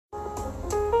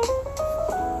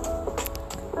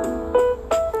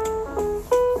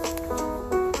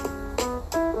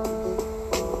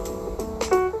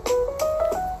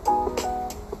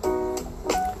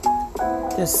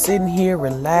just sitting here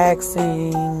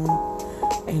relaxing,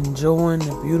 enjoying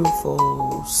the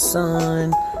beautiful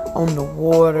sun on the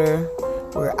water.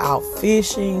 We're out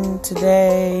fishing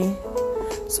today.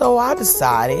 So I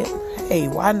decided, hey,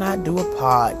 why not do a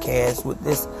podcast with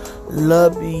this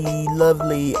lovely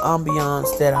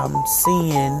ambiance that I'm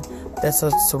seeing that's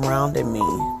surrounding me.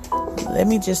 Let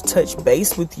me just touch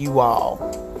base with you all.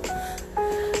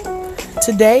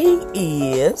 Today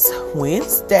is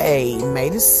Wednesday, May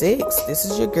the 6th. This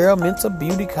is your girl, Mental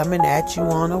Beauty, coming at you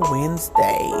on a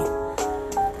Wednesday.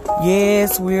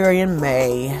 Yes, we're in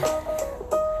May.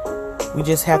 We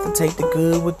just have to take the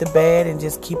good with the bad and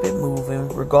just keep it moving,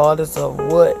 regardless of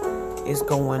what is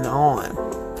going on.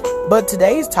 But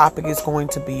today's topic is going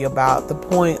to be about the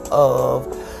point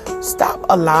of stop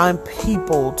allowing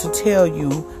people to tell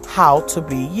you how to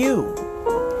be you.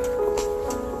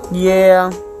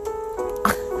 Yeah.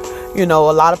 You know,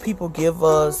 a lot of people give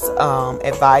us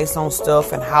advice on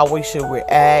stuff and how we should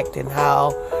react and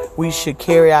how we should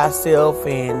carry ourselves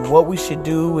and what we should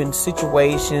do in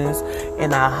situations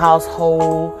in our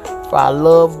household, for our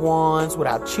loved ones, with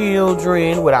our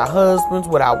children, with our husbands,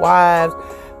 with our wives,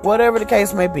 whatever the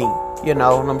case may be. You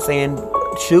know what I'm saying?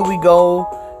 Should we go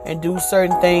and do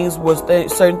certain things? Was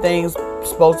certain things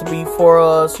supposed to be for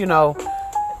us? You know,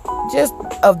 just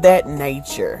of that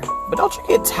nature. But don't you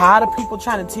get tired of people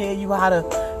trying to tell you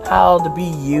how to be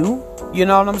you? You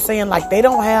know what I'm saying? Like, they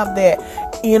don't have that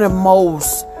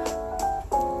innermost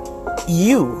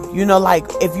you. You know, like,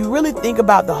 if you really think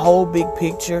about the whole big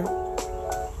picture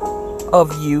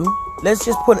of you, let's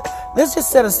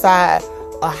just set aside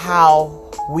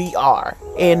how we are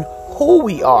and who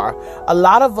we are. A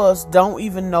lot of us don't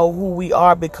even know who we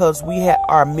are because we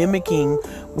are mimicking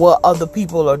what other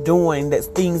people are doing, that's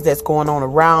things that's going on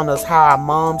around us, how our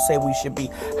moms say we should be,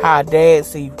 how our dads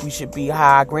say we should be,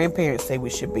 how our grandparents say we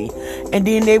should be. And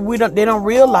then they don't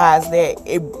realize that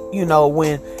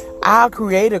when our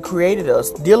Creator created us,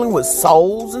 dealing with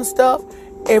souls and stuff,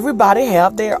 everybody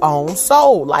have their own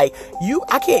soul. Like,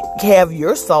 I can't have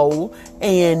your soul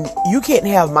and you can't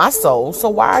have my soul. So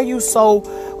why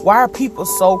are people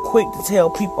so quick to tell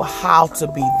people how to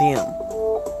be them?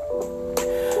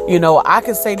 You know, I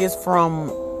can say this from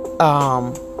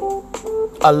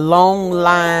a long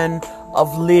line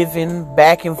of living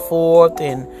back and forth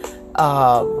and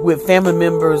with family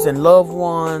members and loved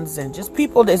ones and just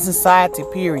people in society,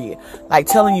 period. Like,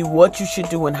 telling you what you should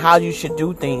do and how you should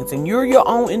do things. And you're your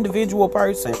own individual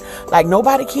person. Like,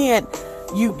 nobody can't.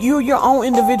 You're your own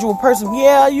individual person.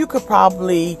 Yeah, you could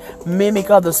probably mimic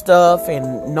other stuff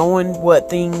and knowing what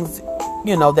things,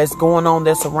 that's going on,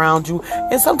 that's around you.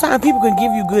 And sometimes people can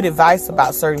give you good advice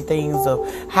about certain things of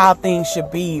how things should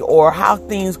be or how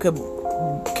things can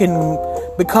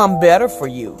become better for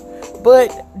you.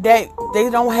 But they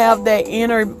don't have that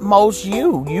innermost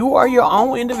you. You are your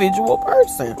own individual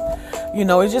person. You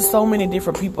know, it's just so many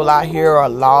different people out here are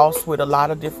lost with a lot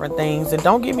of different things. And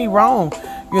don't get me wrong.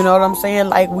 You know what I'm saying?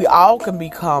 Like, we all can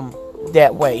become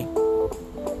that way.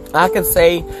 I can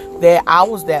say that I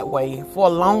was that way for a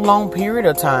long period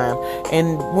of time.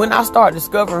 And when I started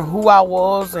discovering who I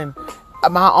was and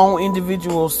my own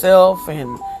individual self,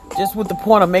 and just with the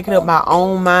point of making up my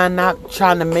own mind, not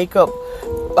trying to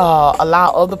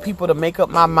allow other people to make up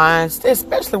my mind,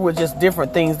 especially with just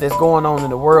different things that's going on in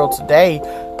the world today,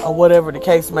 or whatever the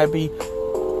case may be.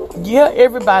 Yeah,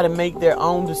 everybody make their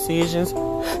own decisions.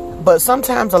 But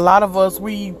sometimes a lot of us,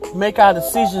 we make our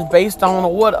decisions based on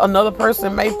what another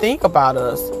person may think about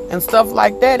us and stuff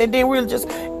like that. And then we're just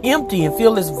empty and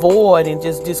feel this void and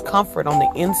just discomfort on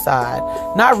the inside.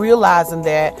 Not realizing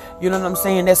that, you know what I'm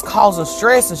saying, that's causing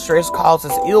stress, and stress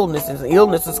causes illness, and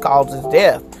illness causes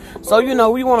death. So,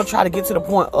 we want to try to get to the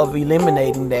point of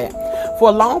eliminating that. For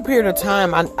a long period of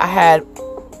time, I had,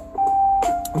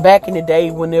 back in the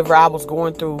day, whenever I was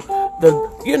going through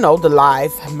the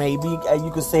life, maybe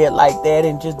you could say it like that,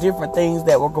 and just different things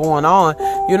that were going on,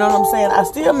 you know what I'm saying? I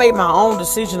still made my own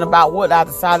decision about what I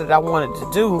decided I wanted to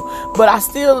do, but I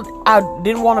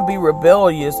didn't want to be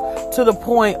rebellious to the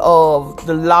point of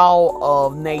the law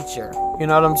of nature. You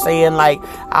know what I'm saying? Like,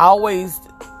 I always,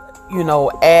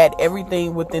 add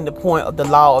everything within the point of the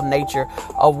law of nature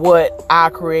of what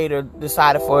our Creator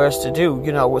decided for us to do,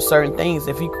 with certain things.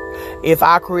 If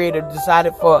our Creator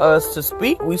decided for us to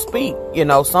speak, we speak.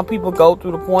 Some people go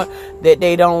through the point that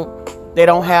they don't They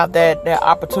don't have that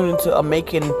opportunity of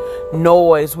making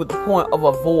noise with the point of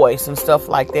a voice and stuff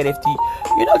like that. If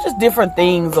just different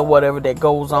things or whatever that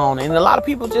goes on. And a lot of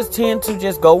people just tend to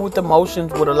just go with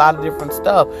emotions with a lot of different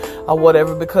stuff or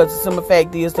whatever, because the simple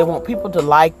fact is they want people to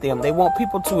like them. They want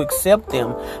people to accept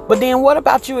them. But then what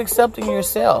about you accepting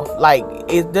yourself? Like,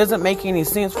 it doesn't make any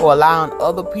sense for allowing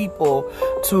other people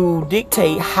to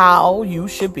dictate how you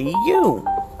should be you.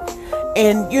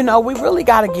 And, we really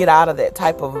got to get out of that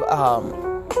type of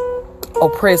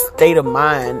oppressed state of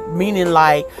mind. Meaning,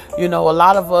 like, a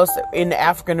lot of us in the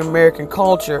African American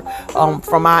culture,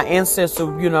 from our ancestors,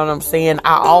 I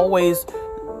always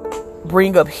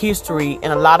bring up history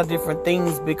and a lot of different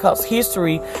things, because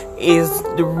history is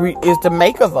the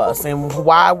make of us and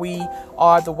why we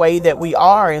are the way that we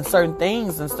are in certain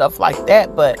things and stuff like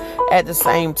that. But at the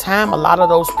same time, a lot of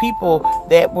those people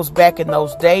that was back in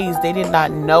those days, they did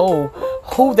not know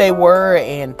who they were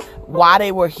and why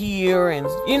they were here and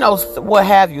what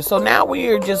have you. So now we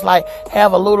are just like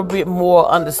have a little bit more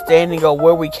understanding of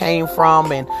where we came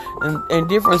from and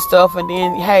different stuff. And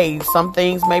then, hey, some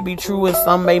things may be true and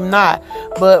some may not.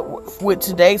 But with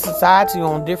today's society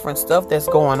on different stuff that's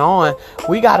going on,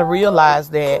 we got to realize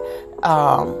that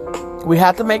we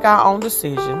have to make our own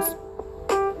decisions.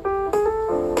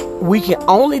 We can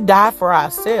only die for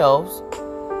ourselves.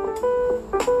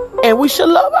 And we should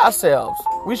love ourselves.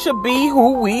 We should be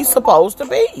who we supposed to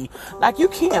be. Like, you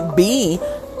can't be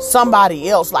somebody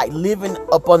else, like living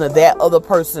up under that other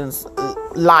person's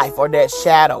life or that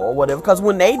shadow or whatever. Because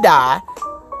when they die,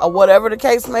 or whatever the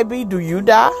case may be, do you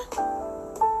die?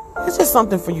 It's just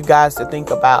something for you guys to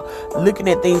think about. Looking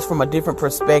at things from a different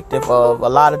perspective of a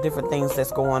lot of different things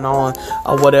that's going on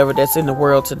or whatever that's in the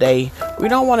world today. We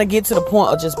don't want to get to the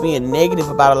point of just being negative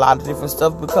about a lot of different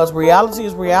stuff, because reality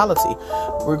is reality.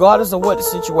 Regardless of what the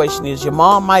situation is. Your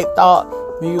mom might thought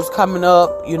when you was coming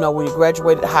up, when you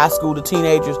graduated high school, the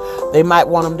teenagers, they might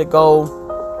want them to go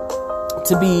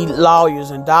to be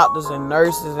lawyers and doctors and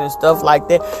nurses and stuff like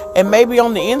that. And maybe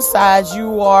on the inside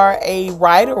you are a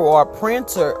writer or a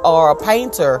printer or a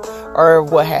painter or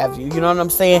what have you. You know what I'm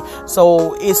saying?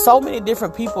 So it's so many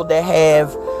different people that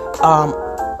have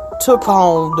took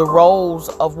on the roles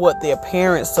of what their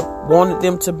parents wanted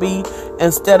them to be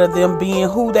instead of them being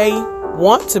who they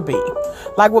want to be.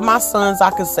 Like with my sons,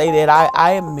 I could say that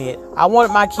I admit I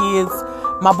wanted my kids,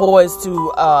 my boys, to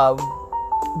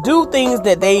do things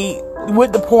that they,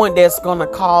 with the point that's going to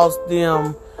cause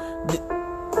them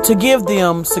to give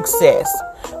them success.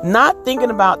 Not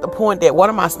thinking about the point that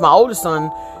my oldest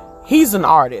son, he's an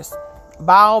artist.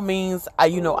 By all means,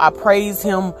 I praise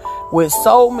him with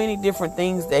so many different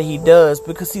things that he does,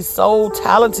 because he's so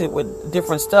talented with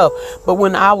different stuff. But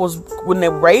when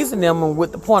they're raising them, and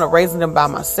with the point of raising them by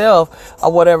myself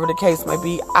or whatever the case may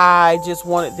be, I just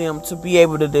wanted them to be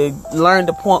able to learn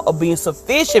the point of being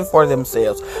sufficient for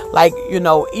themselves. Like,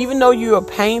 even though you're a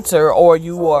painter or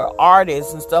you are an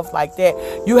artist and stuff like that,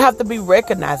 you have to be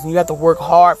recognized and you have to work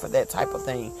hard for that type of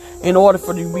thing in order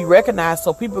for you to be recognized,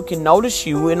 so people can notice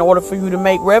you, in order for you to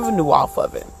make revenue off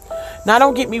of it. Now,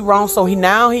 don't get me wrong. So he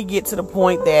get to the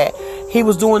point that he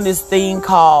was doing this thing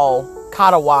called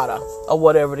Katawada or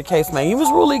whatever the case may be. He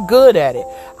was really good at it.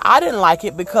 I didn't like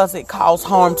it because it caused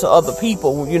harm to other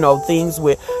people, things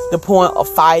with the point of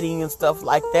fighting and stuff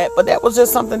like that. But that was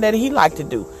just something that he liked to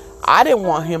do. I didn't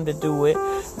want him to do it.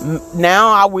 Now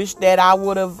I wish that I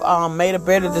would have made a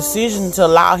better decision to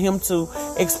allow him to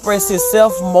express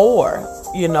himself more.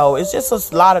 It's just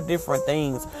a lot of different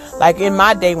things. Like in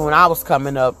my day when I was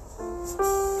coming up,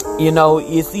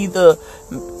 it's either,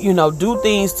 do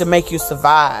things to make you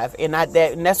survive. And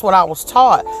that's what I was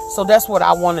taught. So that's what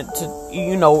I wanted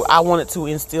to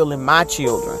instill in my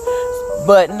children.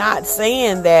 But not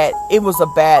saying that it was a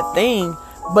bad thing.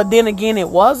 But then again, it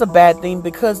was a bad thing,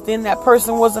 because then that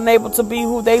person wasn't able to be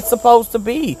who they supposed to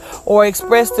be or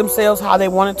express themselves how they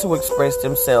wanted to express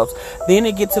themselves. Then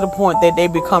it gets to the point that they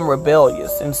become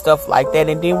rebellious and stuff like that.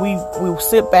 And then we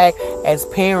sit back as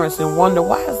parents and wonder,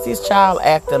 why is this child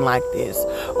acting like this?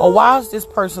 Or why is this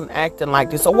person acting like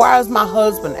this? Or why is my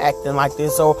husband acting like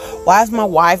this? Or why is my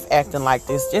wife acting like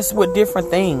this? Just with different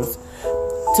things.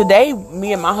 Today,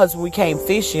 me and my husband, we came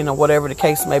fishing or whatever the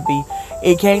case may be.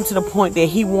 It came to the point that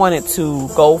he wanted to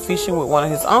go fishing with one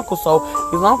of his uncles. So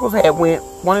his uncles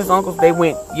they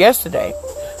went yesterday.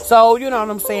 So, you know what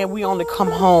I'm saying? We only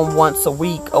come home once a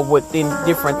week or within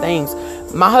different things.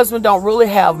 My husband don't really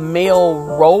have male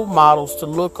role models to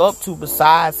look up to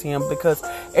besides him, because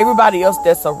everybody else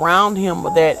that's around him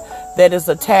that is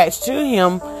attached to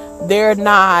him, they're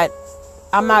not,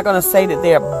 I'm not going to say that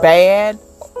they're bad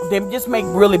just make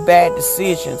really bad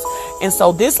decisions. And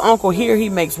so this uncle here, he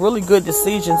makes really good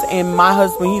decisions, and my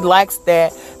husband, he likes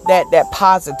that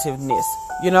positiveness.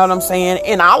 You know what I'm saying?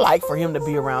 And I like for him to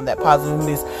be around that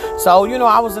positiveness. So,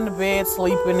 I was in the bed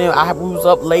sleeping, and we was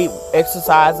up late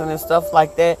exercising and stuff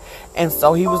like that. And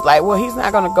so he was like, well, he's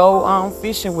not going to go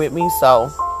fishing with me. So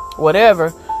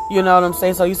whatever. You know what I'm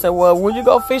saying? So he said, well, would you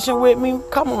go fishing with me?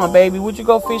 Come on, baby. Would you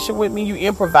go fishing with me? You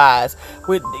improvise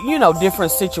with,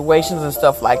 different situations and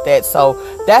stuff like that. So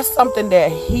that's something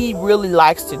that he really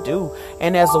likes to do.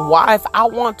 And as a wife, I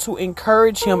want to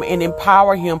encourage him and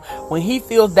empower him when he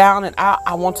feels down and out.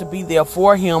 I want to be there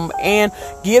for him and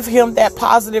give him that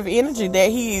positive energy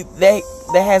that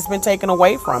has been taken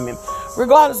away from him.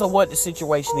 Regardless of what the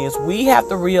situation is, we have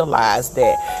to realize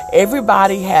that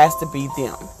everybody has to be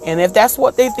them. And if that's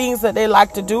what things that they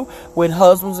like to do with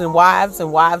husbands and wives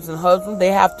and husbands,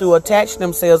 they have to attach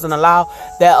themselves and allow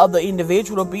that other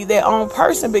individual to be their own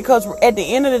person. Because at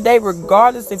the end of the day,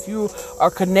 regardless if you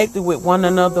are connected with one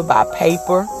another by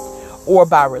paper or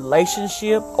by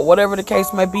relationship or whatever the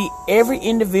case may be, every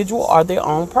individual are their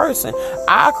own person.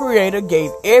 Our Creator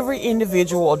gave every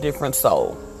individual a different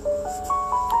soul.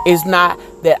 It's not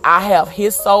that I have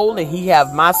his soul and he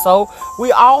have my soul.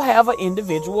 We all have an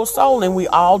individual soul, and we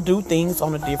all do things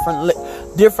on a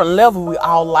different level. We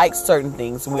all like certain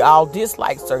things, and we all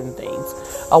dislike certain things,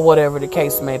 or whatever the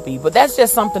case may be. But that's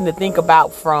just something to think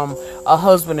about from a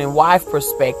husband and wife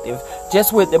perspective.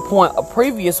 Just with the point of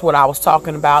previous, what I was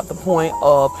talking about, the point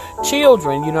of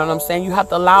children. You know what I'm saying? You have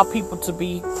to allow people to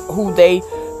be who they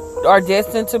are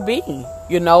destined to be.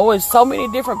 And so many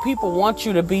different people want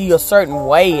you to be a certain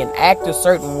way and act a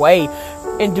certain way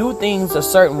and do things a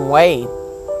certain way.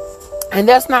 And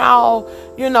that's not all,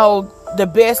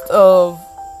 the best of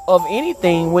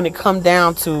anything when it comes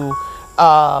down to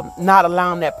not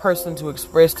allowing that person to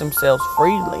express themselves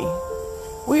freely.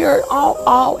 We are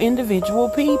all individual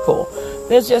people.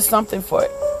 There's just something for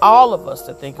all of us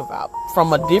to think about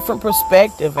from a different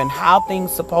perspective and how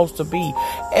things supposed to be,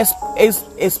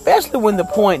 especially when the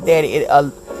point that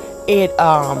it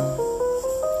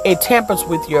tampers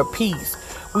with your peace.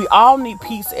 We all need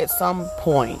peace at some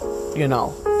point,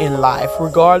 in life,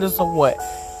 regardless of what.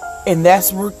 And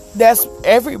that's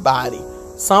everybody.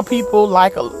 Some people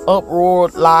like an uproar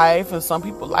life, and some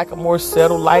people like a more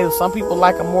settled life, and some people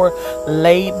like a more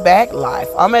laid back life.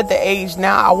 I'm at the age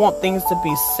now, I want things to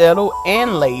be settled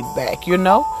and laid back,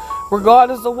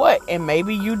 regardless of what. And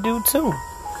maybe you do too.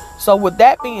 So with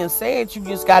that being said, you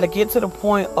just got to get to the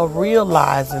point of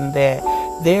realizing that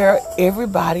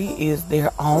everybody is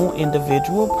their own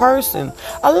individual person.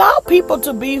 Allow people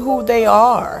to be who they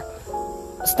are.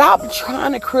 Stop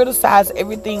trying to criticize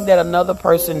everything that another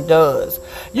person does.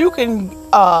 You can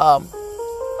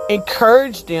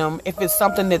encourage them if it's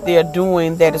something that they're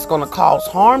doing that is going to cause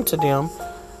harm to them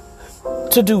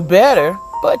to do better.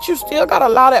 But you still got to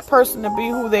allow that person to be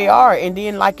who they are. And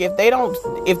then, like, if they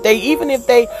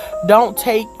don't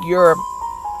take your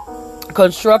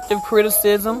constructive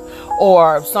criticism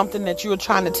or something that you're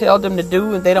trying to tell them to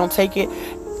do, and they don't take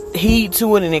heed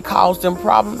to it and it caused them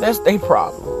problem, that's their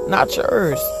problem, not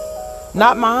yours,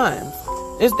 not mine.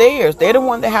 It's theirs. They're the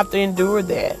one that have to endure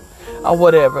that or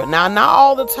whatever. Now, not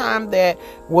all the time that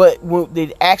what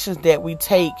the actions that we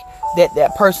take,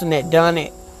 that person that done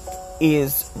it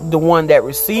is the one that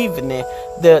receiving it,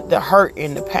 the hurt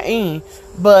and the pain.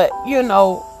 But you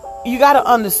got to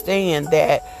understand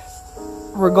that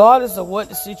regardless of what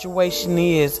the situation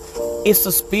is, it's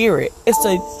a spirit.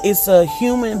 It's a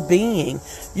human being.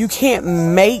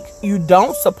 You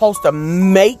don't supposed to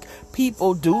make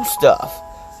people do stuff,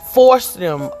 force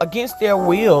them against their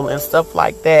will and stuff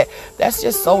like that. That's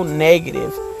just so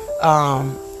negative,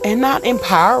 and not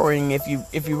empowering if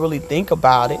you really think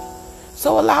about it.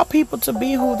 So allow people to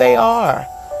be who they are.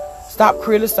 Stop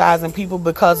criticizing people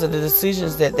because of the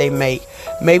decisions that they make.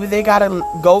 Maybe they got to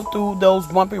go through those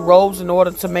bumpy roads in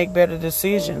order to make better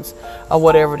decisions, or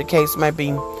whatever the case might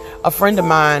be. A friend of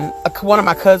mine, one of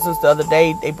my cousins the other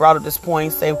day, they brought up this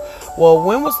point, say, well,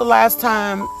 when was the last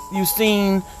time you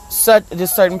seen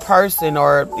this certain person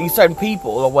or these certain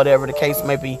people or whatever the case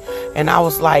may be? And I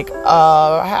was like,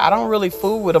 I don't really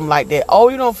fool with them like that. Oh,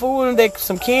 you don't fool with them? They're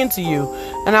some kin to you.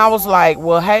 And I was like,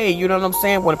 well, hey, you know what I'm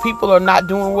saying? When people are not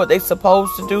doing what they're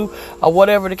supposed to do or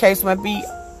whatever the case might be,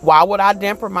 why would I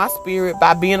damper my spirit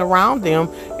by being around them?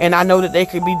 And I know that they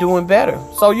could be doing better.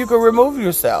 So you can remove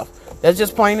yourself. That's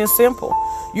just plain and simple.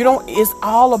 It's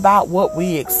all about what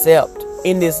we accept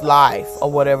in this life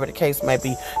or whatever the case may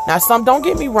be. Now, don't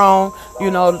get me wrong,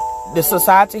 the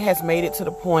society has made it to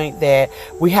the point that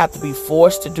we have to be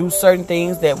forced to do certain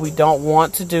things that we don't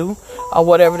want to do, or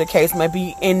whatever the case may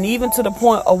be, and even to the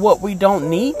point of what we don't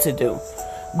need to do.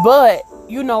 But,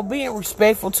 you know, being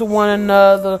respectful to one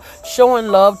another, showing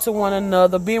love to one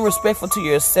another, being respectful to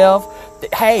yourself,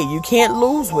 hey, you can't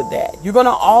lose with that. You're going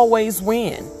to always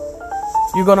win.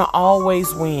 You're going to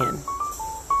always win.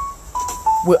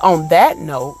 On that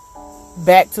note,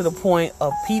 back to the point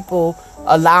of people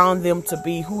allowing them to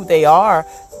be who they are,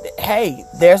 hey,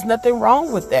 there's nothing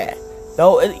wrong with that.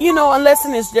 Though, you know, unless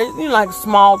it's just, you know, like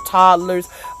small toddlers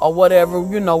or whatever,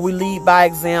 you know, we lead by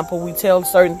example. We tell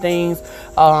certain things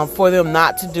for them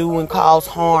not to do and cause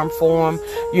harm for them.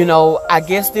 You know, I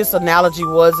guess this analogy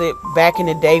was it back in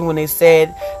the day when they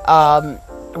said,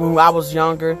 when I was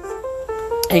younger,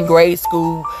 in grade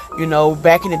school, you know,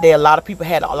 back in the day, a lot of people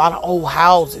had a lot of old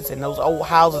houses, and those old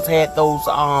houses had those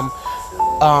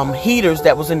heaters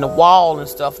that was in the wall and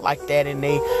stuff like that, and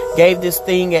they gave this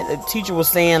thing, and the teacher was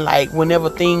saying, like, whenever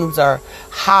things are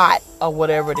hot or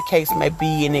whatever the case may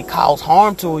be, and it causes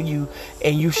harm to you,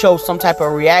 and you show some type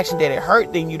of reaction that it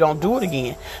hurt, then you don't do it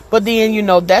again. But then, you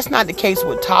know, that's not the case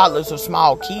with toddlers or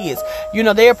small kids. You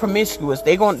know, they're promiscuous.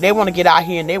 They want to get out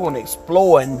here and they want to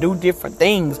explore and do different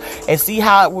things and see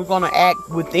how we're going to act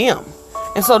with them.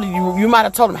 And so you might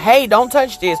have told them, hey, don't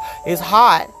touch this, it's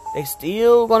hot. They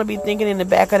still going to be thinking in the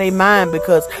back of their mind,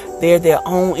 because they're their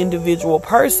own individual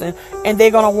person, and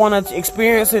they're going to want to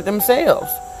experience it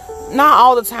themselves. Not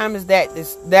all the time is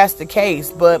that's the case,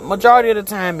 but majority of the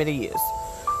time it is.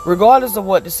 Regardless of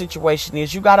what the situation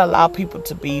is, you got to allow people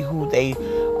to be who they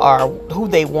are, who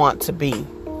they want to be,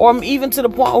 or even to the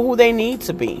point of who they need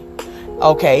to be.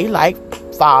 Okay, like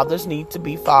fathers need to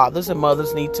be fathers and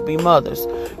mothers need to be mothers.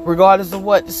 Regardless of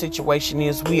what the situation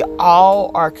is, we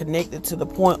all are connected to the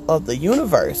point of the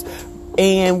universe.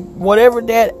 And whatever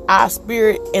that our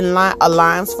spirit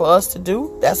aligns for us to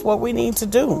do, that's what we need to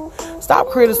do. Stop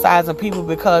criticizing people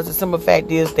because the simple fact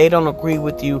is they don't agree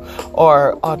with you,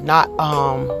 or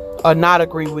not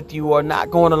agree with you, or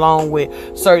not going along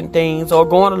with certain things, or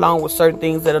going along with certain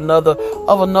things that another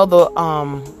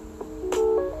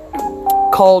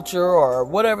culture or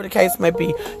whatever the case may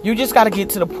be. You just got to get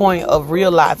to the point of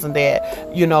realizing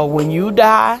that, you know, when you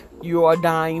die, you are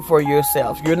dying for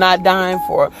yourself. You're not dying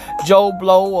for Joe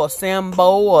Blow or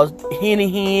Sambo or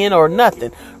Henny Hen or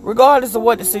nothing. Regardless of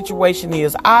what the situation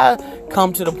is, I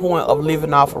come to the point of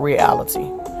living off of reality.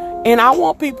 And I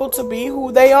want people to be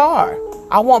who they are.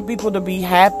 I want people to be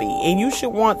happy. And you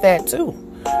should want that too.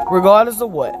 Regardless of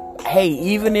what. Hey,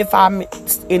 even if I'm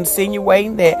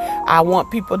insinuating that I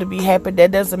want people to be happy,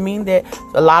 that doesn't mean that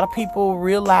a lot of people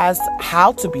realize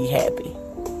how to be happy.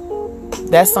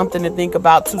 That's something to think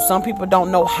about too. Some people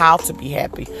don't know how to be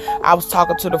happy. I was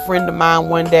talking to a friend of mine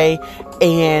one day,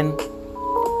 and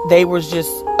they was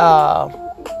just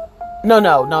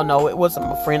no, it wasn't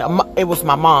my friend. It was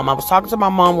my mom. I was talking to my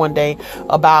mom one day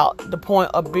about the point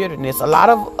of bitterness. A lot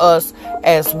of us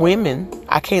as women,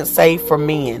 I can't say for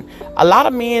men, a lot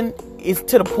of men is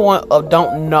to the point of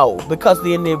don't know, because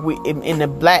in the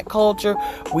black culture,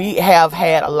 we have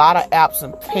had a lot of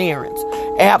absent parents.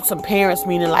 Absent parents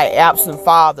meaning like absent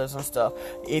fathers and stuff.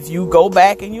 If you go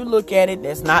back and you look at it,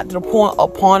 that's not to the point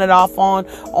of pawn it off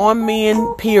on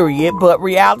men, period. But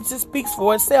reality speaks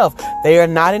for itself. They are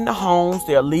not in the homes.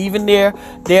 They're leaving their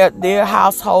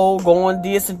household, going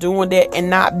this and doing that, and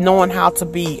not knowing how to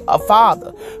be a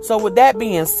father. So with that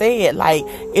being said, like,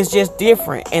 it's just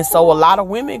different. And so a lot of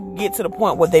women get to the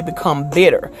point where they become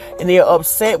bitter, and they're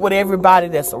upset with everybody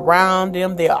that's around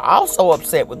them. They're also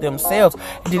upset with themselves.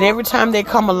 And then every time they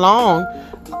come along,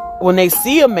 when they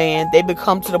see a man, they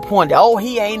become to the point that, oh,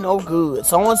 he ain't no good,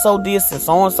 so and so this and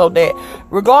so and so that.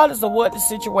 Regardless of what the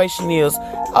situation is,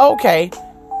 okay,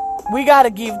 we got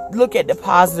to look at the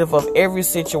positive of every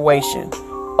situation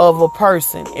of a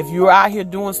person. If you're out here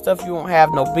doing stuff you don't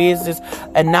have no business,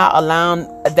 and not allowing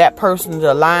that person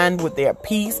to align with their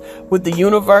peace, with the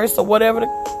universe or whatever,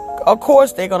 of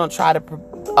course they're gonna try to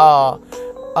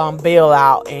bail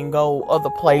out and go other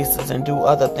places and do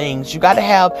other things. You got to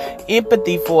have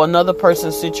empathy for another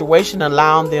person's situation,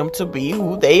 allowing them to be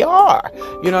who they are.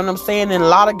 You know what I'm saying? And a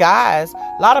lot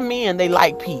of men, they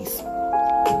like peace.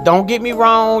 Don't get me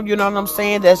wrong, you know what I'm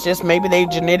saying? That's just maybe their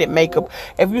genetic makeup.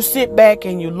 If you sit back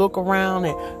and you look around,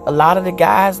 and a lot of the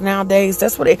guys nowadays,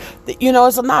 that's what it's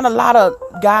not a lot of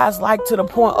guys like to the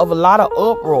point of a lot of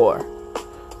uproar.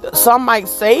 some might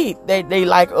say that they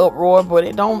like uproar, but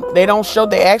they don't show,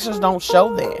 their actions don't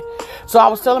show that. So I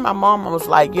was telling my mom, I was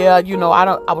like, yeah,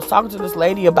 I was talking to this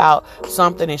lady about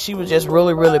something, and she was just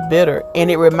really, really bitter. And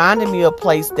it reminded me of a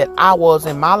place that I was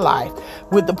in my life,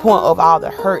 with the point of all the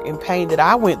hurt and pain that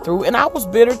I went through. And I was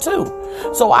bitter too.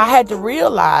 So I had to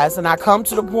realize, and I come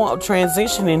to the point of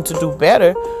transitioning to do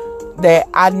better, that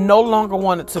I no longer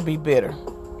wanted to be bitter.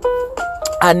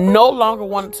 I no longer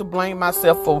wanted to blame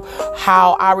myself for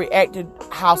how I reacted,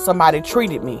 how somebody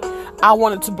treated me. I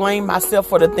wanted to blame myself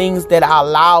for the things that I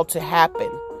allowed to happen.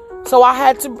 So I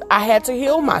had to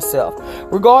heal myself.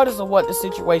 Regardless of what the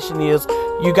situation is,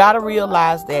 you got to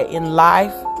realize that in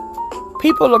life,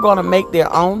 people are going to make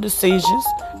their own decisions,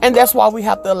 and that's why we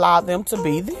have to allow them to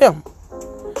be them.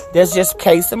 That's just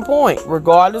case in point.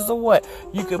 Regardless of what,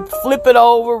 you can flip it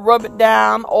over, rub it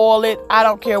down, oil it. I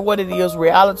don't care what it is.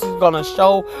 Reality is going to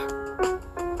show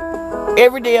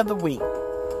every day of the week,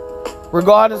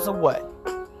 regardless of what.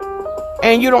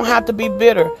 And you don't have to be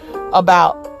bitter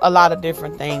about a lot of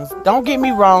different things. Don't get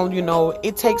me wrong,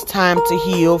 it takes time to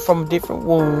heal from different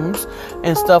wounds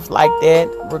and stuff like that,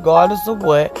 regardless of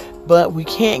what. But we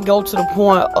can't go to the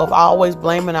point of always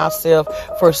blaming ourselves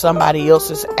for somebody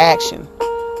else's action,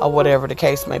 or whatever the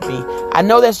case may be. I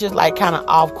know that's just like kind of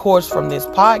off course from this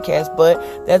podcast, but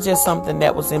that's just something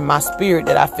that was in my spirit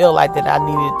that I feel like that I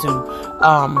needed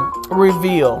to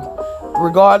reveal.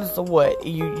 Regardless of what,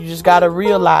 you just got to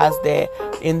realize that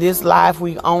in this life,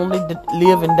 we only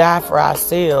live and die for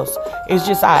ourselves. It's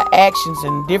just our actions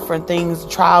and different things,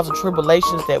 trials and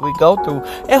tribulations that we go through.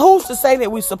 And who's to say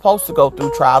that we're supposed to go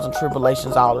through trials and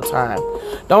tribulations all the time?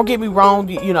 Don't get me wrong,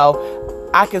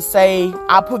 I could say,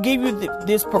 give you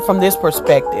this from this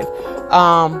perspective.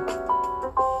 I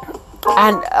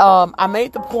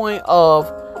made the point of,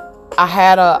 I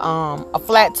had a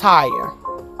flat tire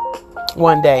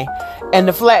one day, and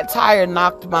the flat tire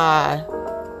knocked my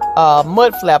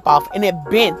mud flap off, and it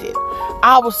bent it.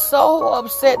 I was so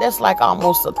upset. That's like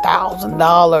almost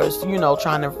 $1,000,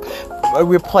 trying to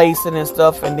replace it and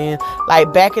stuff. And then,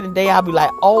 like, back in the day, I'd be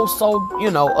like,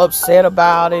 upset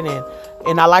about it,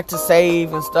 and I like to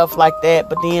save and stuff like that.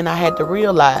 But then I had to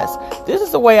realize, this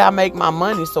is the way I make my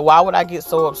money. So why would I get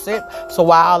so upset? So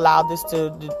why allow this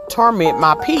to torment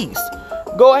my peace?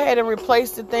 Go ahead and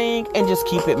replace the thing and just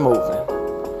keep it moving.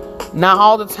 Not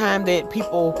all the time that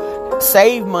people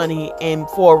save money and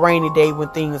for a rainy day when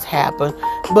things happen.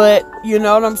 But you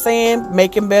know what I'm saying?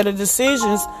 Making better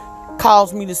decisions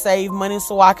caused me to save money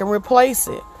so I can replace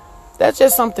it. That's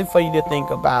just something for you to think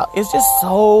about. It's just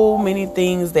so many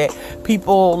things that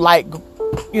people like,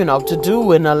 to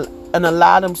do and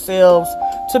allow themselves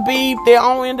to be their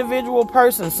own individual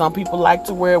person. Some people like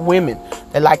to wear women.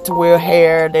 They like to wear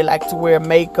hair. They like to wear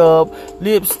makeup,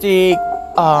 lipstick,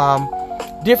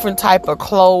 different type of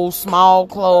clothes, small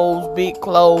clothes, big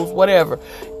clothes, whatever.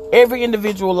 Every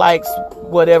individual likes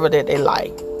whatever that they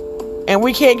like. And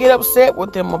we can't get upset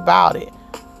with them about it.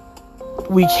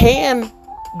 We can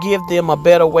give them a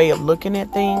better way of looking at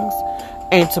things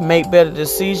and to make better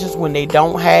decisions when they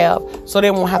don't have, so they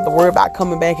won't have to worry about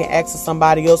coming back and asking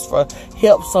somebody else for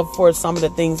help for some of the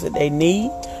things that they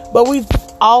need. But we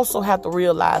also have to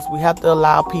realize we have to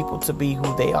allow people to be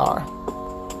who they are.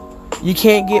 You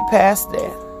can't get past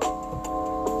that.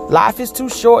 Life is too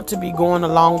short to be going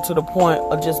along to the point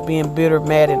of just being bitter,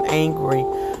 mad, and angry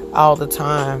all the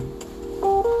time.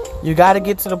 You got to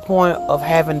get to the point of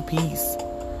having peace.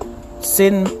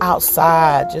 Sitting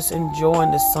outside, just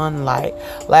enjoying the sunlight.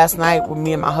 Last night when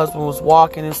me and my husband was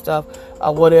walking and stuff,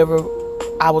 whatever,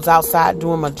 I was outside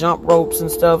doing my jump ropes and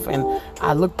stuff, and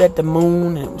I looked at the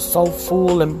moon, and it was so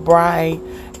full and bright,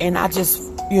 and I just,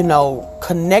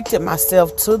 connected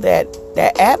myself to that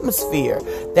atmosphere,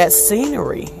 that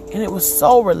scenery, and it was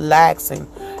so relaxing.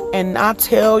 And I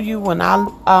tell you, when I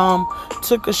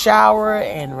took a shower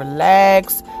and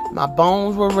relaxed, my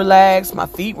bones were relaxed, my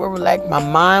feet were relaxed, my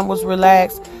mind was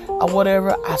relaxed, or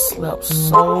whatever, I slept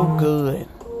so good.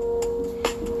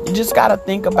 You just got to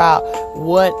think about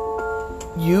what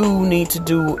you need to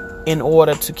do in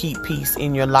order to keep peace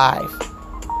in your life.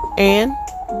 And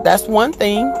that's one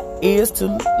thing, is to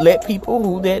let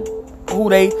people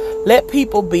let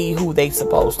people be who they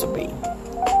supposed to be.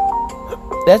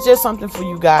 That's just something for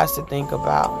you guys to think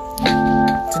about.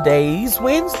 Today's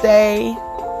Wednesday.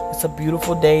 It's a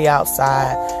beautiful day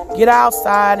outside. Get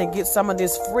outside and get some of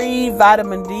this free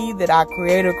vitamin D that our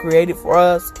Creator created for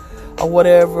us, or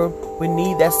whatever we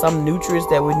need. That's some nutrients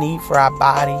that we need for our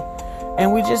body,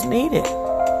 and we just need it.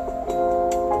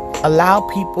 Allow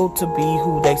people to be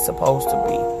who they supposed to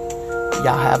be.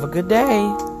 Y'all have a good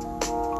day.